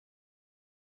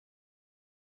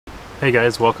Hey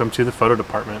guys, welcome to the photo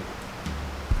department.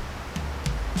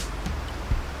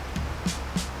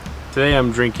 Today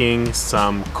I'm drinking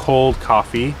some cold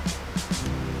coffee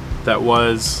that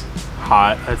was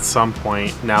hot at some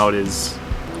point. Now it is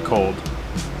cold.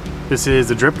 This is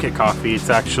a Dripkit coffee.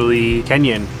 It's actually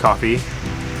Kenyan coffee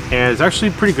and it's actually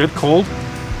pretty good cold,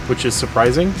 which is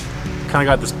surprising. Kind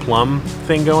of got this plum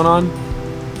thing going on.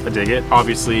 I dig it.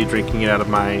 Obviously drinking it out of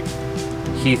my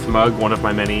Heath mug, one of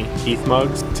my many Heath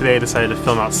mugs. Today I decided to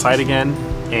film outside again,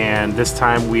 and this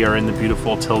time we are in the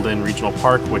beautiful Tilden Regional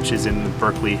Park, which is in the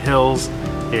Berkeley Hills.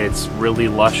 It's really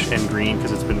lush and green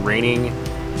because it's been raining.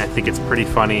 I think it's pretty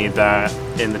funny that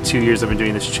in the 2 years I've been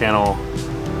doing this channel,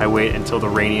 I wait until the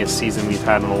rainiest season we've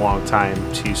had in a long time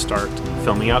to start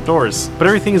filming outdoors. But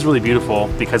everything is really beautiful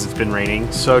because it's been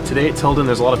raining. So today at Tilden,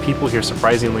 there's a lot of people here,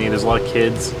 surprisingly. There's a lot of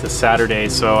kids. It's Saturday,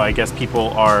 so I guess people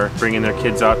are bringing their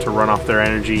kids out to run off their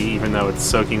energy even though it's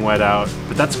soaking wet out.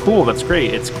 But that's cool, that's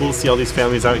great. It's cool to see all these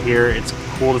families out here. It's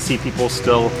cool to see people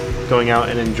still going out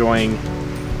and enjoying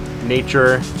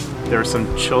nature. There are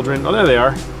some children, oh there they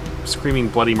are, screaming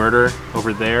bloody murder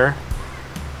over there.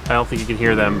 I don't think you can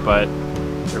hear them, but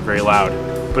they're very loud.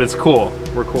 But it's cool,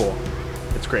 we're cool.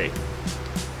 It's great.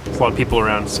 There's a lot of people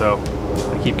around, so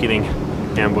I keep getting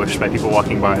ambushed by people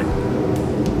walking by,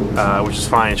 which is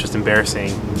fine, it's just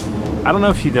embarrassing. I don't know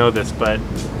if you know this, but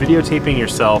videotaping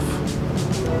yourself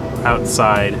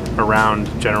outside around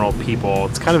general people,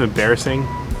 it's kind of embarrassing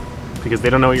because they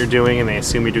don't know what you're doing and they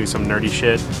assume you're doing some nerdy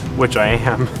shit, which I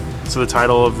am. So the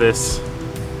title of this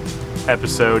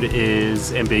episode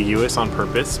is ambiguous on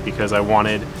purpose because I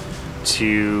wanted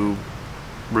to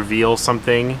reveal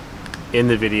something in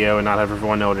the video and not have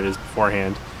everyone know what it is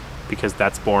beforehand because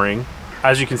that's boring.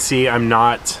 As you can see, I'm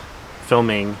not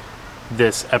filming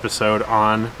this episode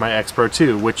on my X Pro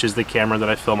 2, which is the camera that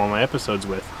I film all my episodes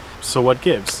with. So what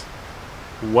gives?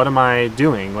 What am I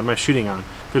doing? What am I shooting on?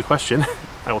 Good question.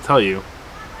 I will tell you.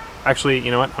 Actually, you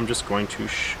know what? I'm just going to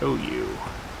show you.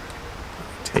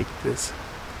 Take this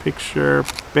picture.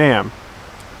 Bam.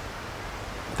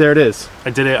 There it is.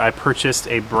 I did it. I purchased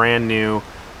a brand new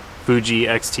Fuji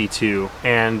X-T2,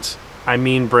 and I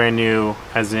mean brand new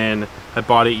as in I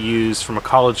bought it used from a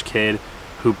college kid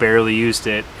who barely used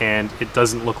it, and it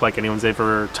doesn't look like anyone's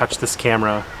ever touched this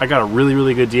camera. I got a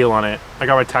really good deal on it. I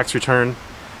got my tax return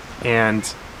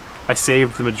and I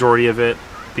saved the majority of it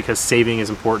because saving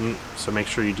is important, so make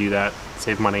sure you do that.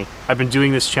 Save money. I've been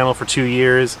doing this channel for 2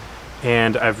 years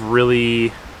and I've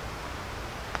really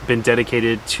been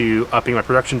dedicated to upping my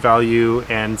production value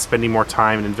and spending more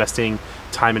time and investing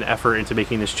time and effort into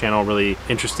making this channel really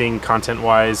interesting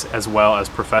content-wise as well as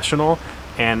professional.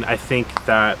 And I think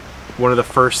that one of the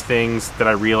first things that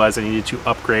I realized I needed to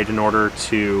upgrade in order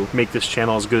to make this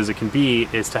channel as good as it can be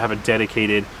is to have a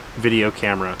dedicated video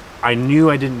camera. I knew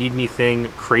I didn't need anything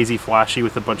crazy flashy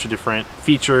with a bunch of different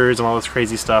features and all this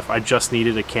crazy stuff. I just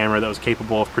needed a camera that was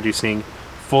capable of producing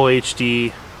full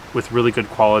HD with really good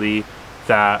quality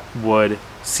that would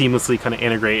seamlessly kind of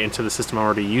integrate into the system I'm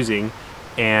already using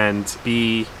and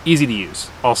be easy to use.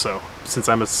 Also, since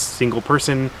I'm a single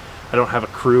person, I don't have a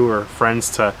crew or friends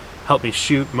to help me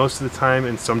shoot most of the time,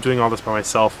 and so I'm doing all this by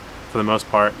myself for the most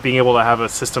part. Being able to have a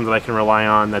system that I can rely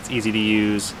on that's easy to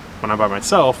use when I'm by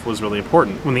myself was really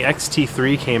important. When the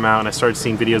X-T3 came out and I started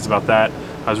seeing videos about that,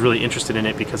 I was really interested in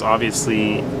it because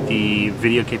obviously the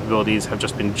video capabilities have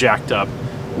just been jacked up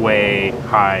way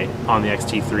high on the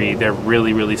X-T3. They're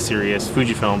really serious.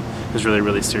 Fujifilm is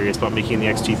really serious about making the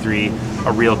X-T3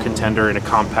 a real contender in a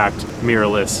compact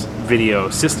mirrorless video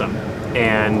system.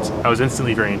 And I was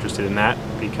instantly very interested in that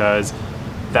because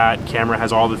that camera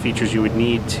has all the features you would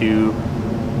need to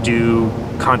do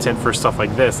content for stuff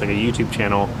like this, like a YouTube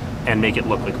channel, and make it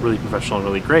look like really professional and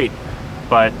really great.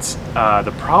 But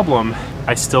the problem,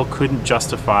 I still couldn't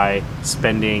justify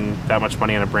spending that much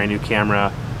money on a brand new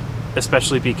camera,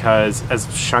 especially because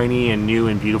as shiny and new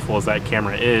and beautiful as that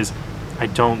camera is, I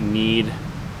don't need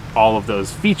all of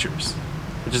those features.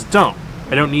 I just don't.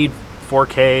 I don't need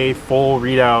 4K, full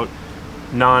readout,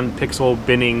 non-pixel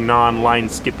binning, non-line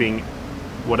skipping,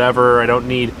 whatever. I don't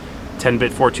need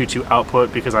 10-bit 422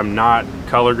 output because I'm not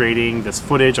color grading this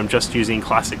footage. I'm just using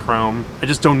classic chrome. I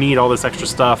just don't need all this extra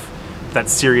stuff that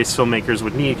serious filmmakers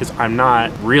would need because I'm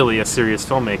not really a serious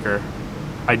filmmaker.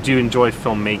 I do enjoy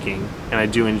filmmaking and I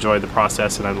do enjoy the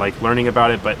process and I like learning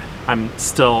about it, but I'm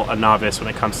still a novice when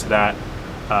it comes to that.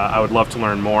 I would love to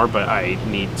learn more, but I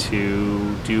need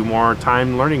to do more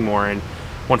time learning more, and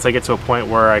once I get to a point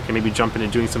where I can maybe jump into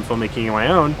doing some filmmaking on my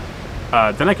own,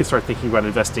 then I could start thinking about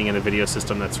investing in a video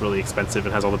system that's really expensive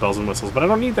and has all the bells and whistles, but I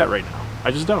don't need that right now.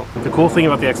 I just don't. The cool thing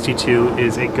about the X-T2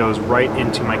 is it goes right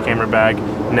into my camera bag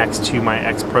next to my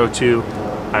X Pro 2.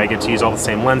 I get to use all the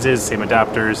same lenses, same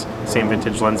adapters, same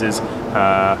vintage lenses,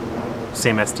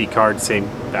 same SD card, same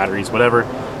batteries, whatever.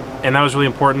 And that was really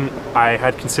important. I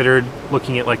had considered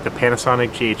looking at like the Panasonic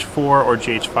GH4 or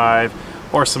GH5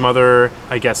 or some other,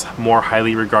 I guess, more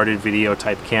highly regarded video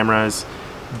type cameras,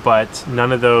 but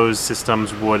none of those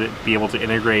systems would be able to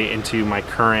integrate into my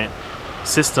current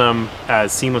system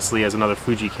as seamlessly as another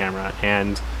Fuji camera.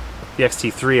 And the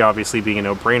X-T3 obviously being a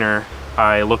no-brainer,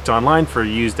 I looked online for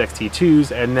used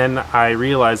X-T2s, and then I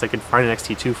realized I could find an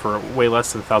X-T2 for way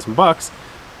less than $1,000.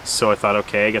 So I thought,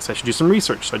 okay, I guess I should do some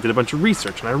research. So I did a bunch of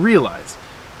research, and I realized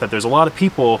that there's a lot of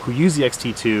people who use the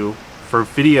X-T2 for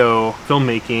video,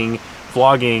 filmmaking,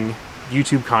 vlogging,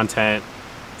 YouTube content,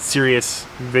 serious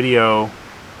video,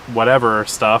 whatever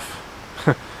stuff.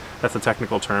 That's a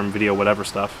technical term, video whatever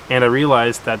stuff. And I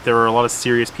realized that there were a lot of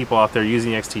serious people out there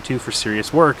using the X-T2 for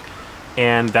serious work,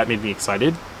 and that made me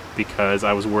excited because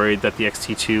I was worried that the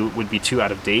X-T2 would be too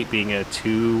out of date, being a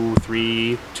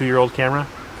 2-year-old camera,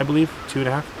 I believe,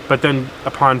 2.5. But then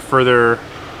upon further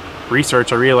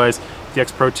research, I realized the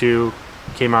X Pro 2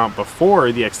 came out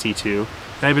before the X-T2,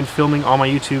 and I've been filming all my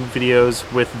YouTube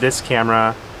videos with this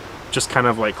camera just kind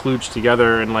of like kludged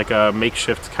together in like a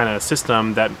makeshift kind of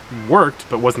system that worked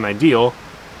but wasn't ideal,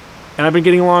 and I've been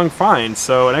getting along fine.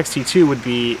 So an X-T2 would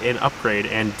be an upgrade,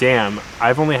 and damn,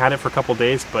 I've only had it for a couple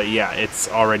days, but yeah, it's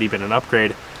already been an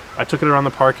upgrade. I took it around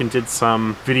the park and did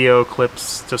some video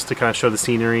clips just to kind of show the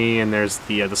scenery, and there's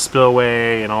the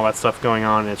spillway and all that stuff going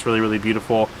on, and it's really, really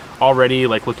beautiful. Already,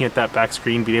 like looking at that back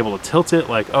screen, being able to tilt it,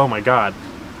 like, oh my god,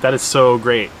 that is so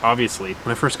great. Obviously,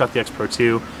 when I first got the X Pro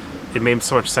 2, it made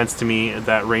so much sense to me,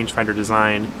 that rangefinder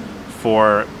design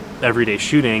for everyday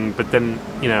shooting, but then,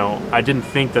 you know, I didn't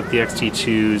think that the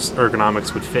X-T2's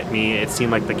ergonomics would fit me. It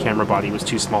seemed like the camera body was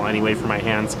too small anyway for my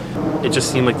hands. It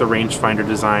just seemed like the rangefinder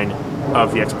design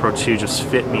of the X Pro 2 just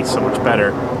fit me so much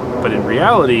better. But in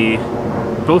reality,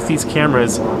 both these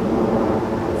cameras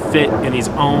fit in these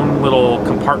own little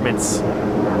compartments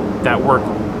that work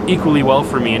equally well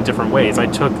for me in different ways. I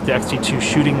took the X-T2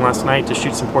 shooting last night to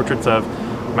shoot some portraits of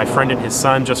my friend and his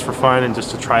son just for fun and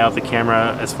just to try out the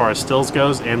camera as far as stills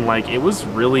goes, and like it was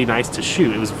really nice to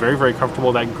shoot. It was very, very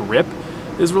comfortable. That grip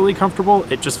is really comfortable.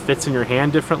 It just fits in your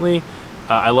hand differently.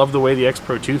 I love the way the X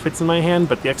Pro 2 fits in my hand,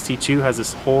 but the X-T2 has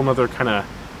this whole other kind of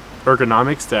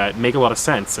ergonomics that make a lot of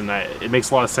sense, and it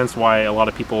makes a lot of sense why a lot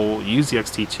of people use the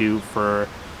X-T2 for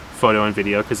photo and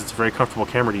video, because it's a very comfortable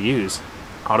camera to use.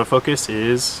 Autofocus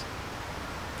is,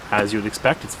 as you would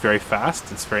expect, it's very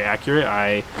fast, it's very accurate.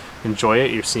 I enjoy it.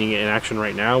 You're seeing it in action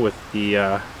right now with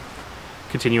the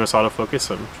continuous autofocus.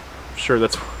 I'm sure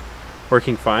that's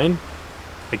working fine.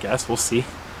 I guess, we'll see.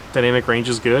 Dynamic range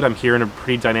is good. I'm here in a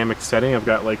pretty dynamic setting. I've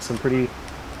got like some pretty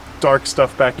dark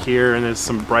stuff back here, and there's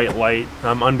some bright light.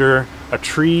 I'm under a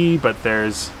tree, but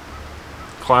there's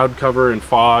cloud cover and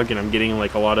fog, and I'm getting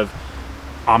like a lot of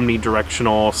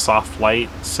omnidirectional soft light,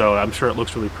 so I'm sure it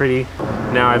looks really pretty.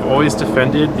 Now, I've always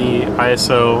defended the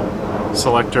ISO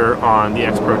selector on the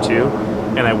X Pro 2,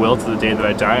 and I will to the day that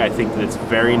I die. I think that it's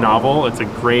very novel. It's a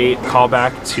great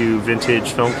callback to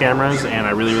vintage film cameras, and I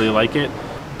really, really like it.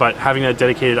 But having a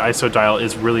dedicated ISO dial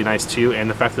is really nice too, and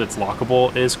the fact that it's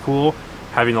lockable is cool.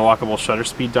 Having the lockable shutter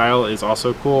speed dial is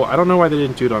also cool. I don't know why they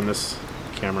didn't do it on this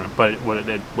camera, but it would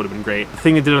have been great. The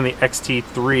thing they did on the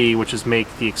X-T3, which is make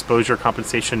the exposure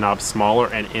compensation knob smaller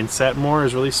and inset more,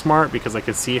 is really smart, because I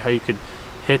could see how you could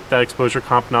hit that exposure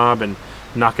comp knob and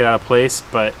knock it out of place,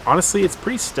 but honestly it's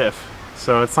pretty stiff,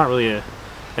 so it's not really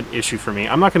an issue for me.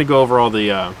 I'm not going to go over all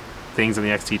the things on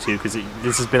the X-T2 because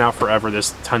this has been out forever.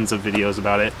 There's tons of videos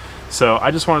about it, so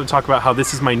I just wanted to talk about how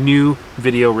this is my new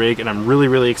video rig, and I'm really,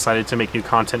 really excited to make new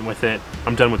content with it.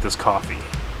 I'm done with this coffee.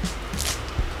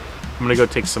 I'm gonna go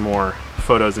take some more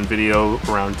photos and video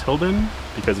around Tilden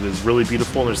because it is really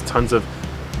beautiful, and there's tons of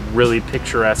really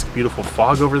picturesque, beautiful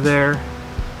fog over there.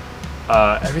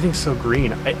 Everything's so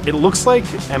green. It looks like,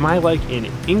 am I like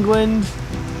in England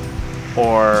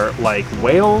or like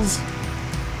Wales,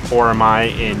 or am I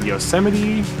in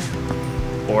Yosemite,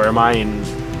 or am I in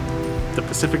the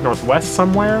Pacific Northwest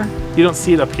somewhere? You don't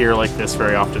see it up here like this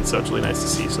very often, so it's really nice to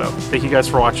see. So thank you guys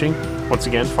for watching. Once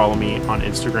again, follow me on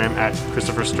Instagram at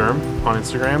Christopher Sturm on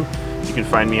Instagram. You can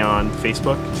find me on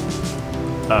Facebook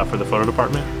for the photo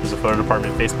department. There's a photo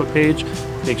department Facebook page.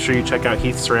 Make sure you check out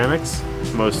Heath Ceramics.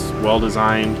 Most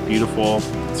well-designed, beautiful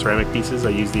ceramic pieces.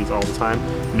 I use these all the time.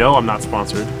 No, I'm not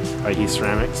sponsored by Heath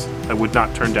Ceramics. I would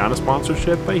not turn down a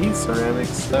sponsorship by Heath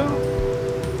Ceramics, though.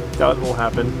 Doubt it will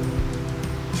happen.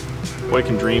 boy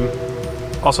can dream.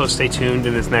 Also, stay tuned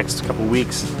in this next couple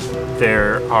weeks.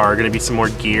 There are going to be some more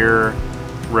gear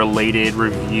related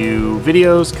review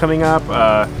videos coming up.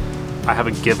 I have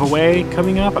a giveaway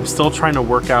coming up. I'm still trying to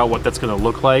work out what that's going to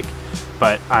look like,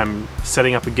 but I'm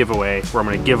setting up a giveaway where I'm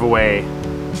going to give away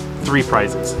 3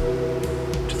 prizes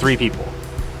to 3 people.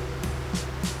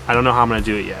 I don't know how I'm going to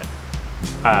do it yet.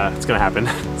 It's going to happen,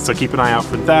 so keep an eye out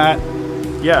for that.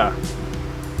 Yeah.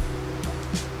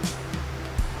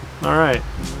 All right,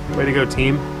 way to go,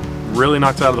 team. Really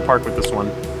knocked it out of the park with this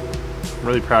one. I'm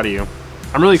really proud of you.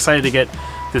 I'm really excited to get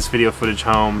this video footage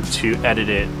home to edit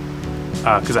it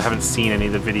because I haven't seen any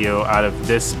of the video out of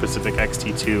this specific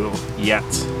X-T2 yet.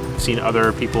 I've seen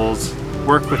other people's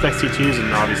work with X-T2s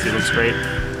and obviously it looks great.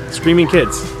 Screaming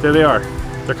kids, there they are.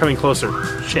 They're coming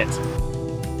closer. Shit.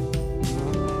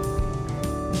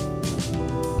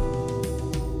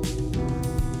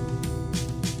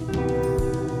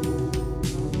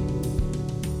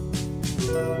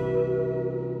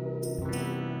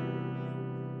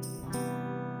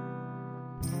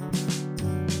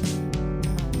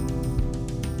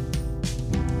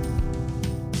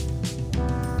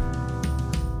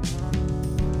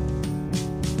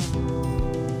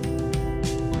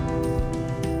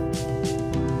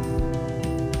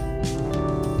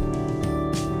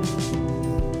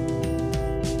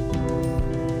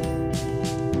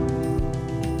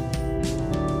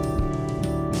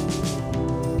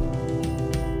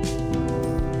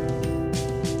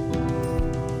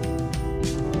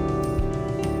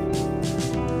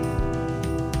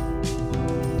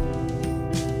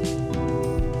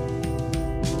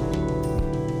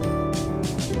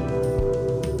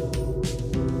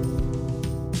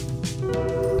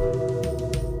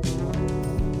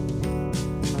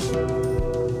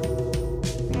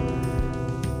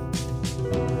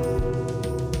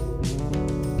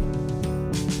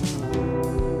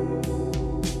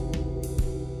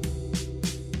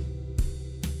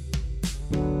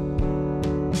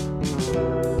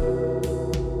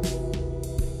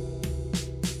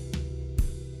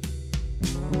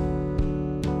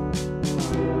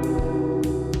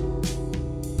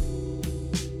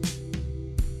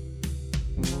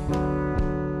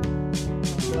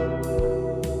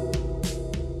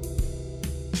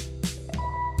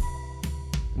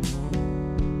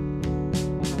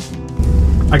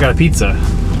 I got a pizza,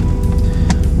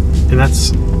 and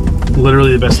that's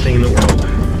literally the best thing in the world.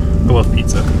 I love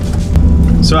pizza.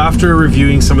 So after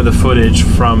reviewing some of the footage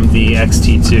from the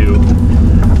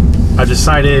X-T2, I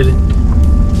decided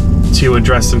to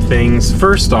address some things.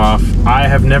 First off, I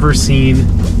have never seen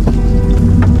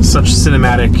such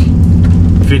cinematic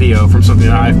video from something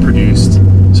that I've produced,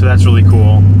 so that's really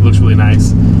cool. It looks really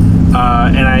nice.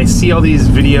 And I see all these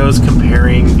videos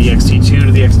comparing the X-T2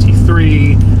 to the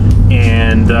X-T3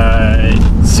 and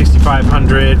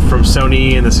 6500 from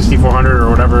Sony and the 6400 or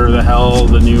whatever the hell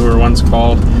the newer one's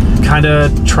called. Kind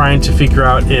of trying to figure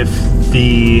out if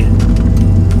the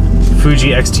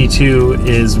Fuji X-T2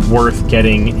 is worth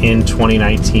getting in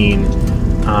 2019,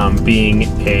 being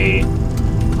a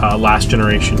last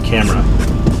generation camera.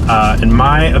 In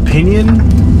my opinion,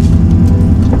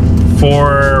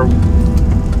 for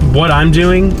what I'm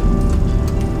doing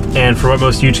and for what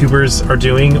most YouTubers are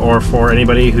doing, or for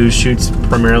anybody who shoots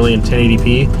primarily in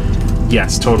 1080p,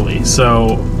 yes, totally.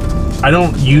 So I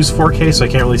don't use 4K, so I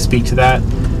can't really speak to that.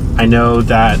 I know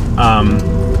that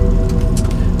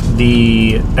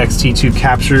the X-T2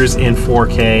 captures in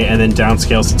 4K and then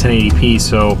downscales to 1080p,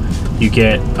 so you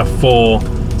get a full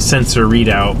sensor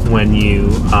readout when you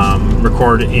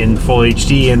record in full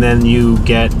HD, and then you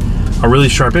get a really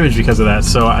sharp image because of that.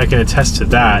 So I can attest to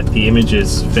that. The image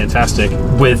is fantastic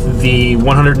with the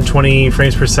 120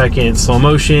 frames per second slow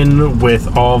motion,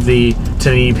 with all the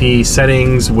 1080p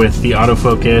settings, with the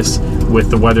autofocus,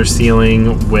 with the weather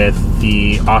sealing, with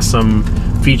the awesome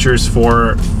features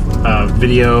for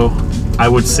video. I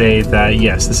would say that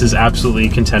yes, this is absolutely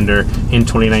a contender in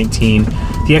 2019.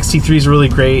 The X-T3 is a really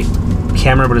great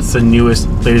camera, but it's the newest,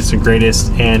 latest and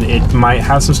greatest, and it might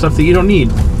have some stuff that you don't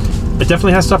need. It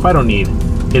definitely has stuff I don't need.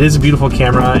 It is a beautiful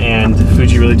camera, and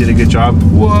Fuji really did a good job.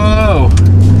 Whoa!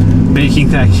 Making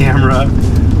that camera.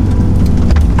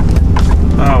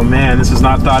 Oh man, this is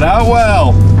not thought out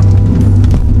well.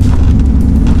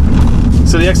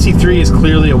 So the X-T3 is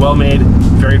clearly a well-made,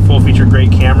 very full-featured,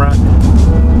 great camera,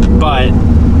 but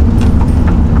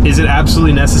is it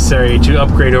absolutely necessary to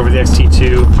upgrade over the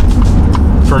X-T2?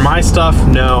 For my stuff,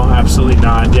 no, absolutely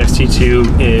not. The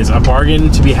X-T2 is a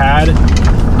bargain to be had.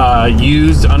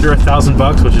 Used under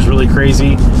 $1,000, which is really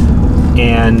crazy,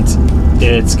 and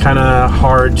it's kind of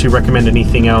hard to recommend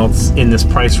anything else in this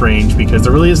price range, because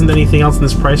there really isn't anything else in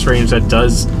this price range that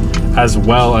does as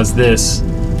well as this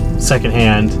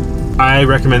secondhand. I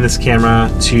recommend this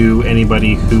camera to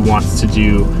anybody who wants to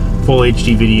do full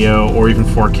HD video or even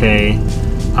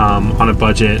 4K on a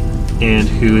budget, and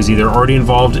who is either already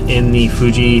involved in the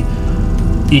Fuji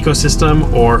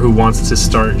ecosystem or who wants to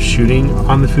start shooting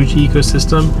on the Fuji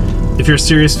ecosystem. If you're a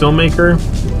serious filmmaker,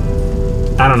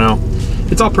 I don't know.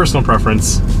 It's all personal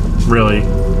preference, really.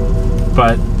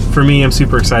 But for me, I'm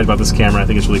super excited about this camera. I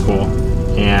think it's really cool.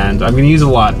 And I'm going to use it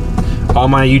a lot. All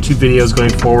my YouTube videos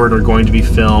going forward are going to be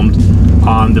filmed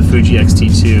on the Fuji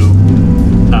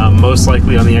X-T2. Most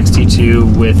likely on the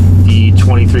X-T2 with the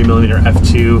 23mm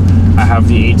f2. I have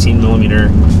the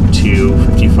 18mm to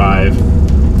 55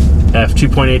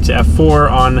 f2.8 to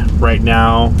f4 on right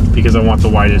now because I want the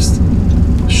widest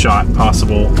shot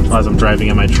possible as I'm driving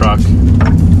in my truck.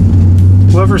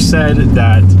 Whoever said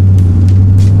that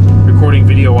recording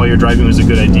video while you're driving was a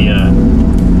good idea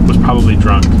was probably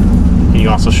drunk. And you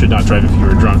also should not drive if you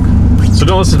were drunk. So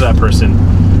don't listen to that person.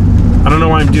 I don't know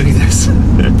why I'm doing this.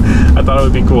 I thought it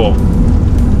would be cool.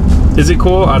 Is it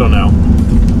cool? I don't know.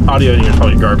 Audio editing is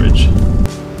probably garbage.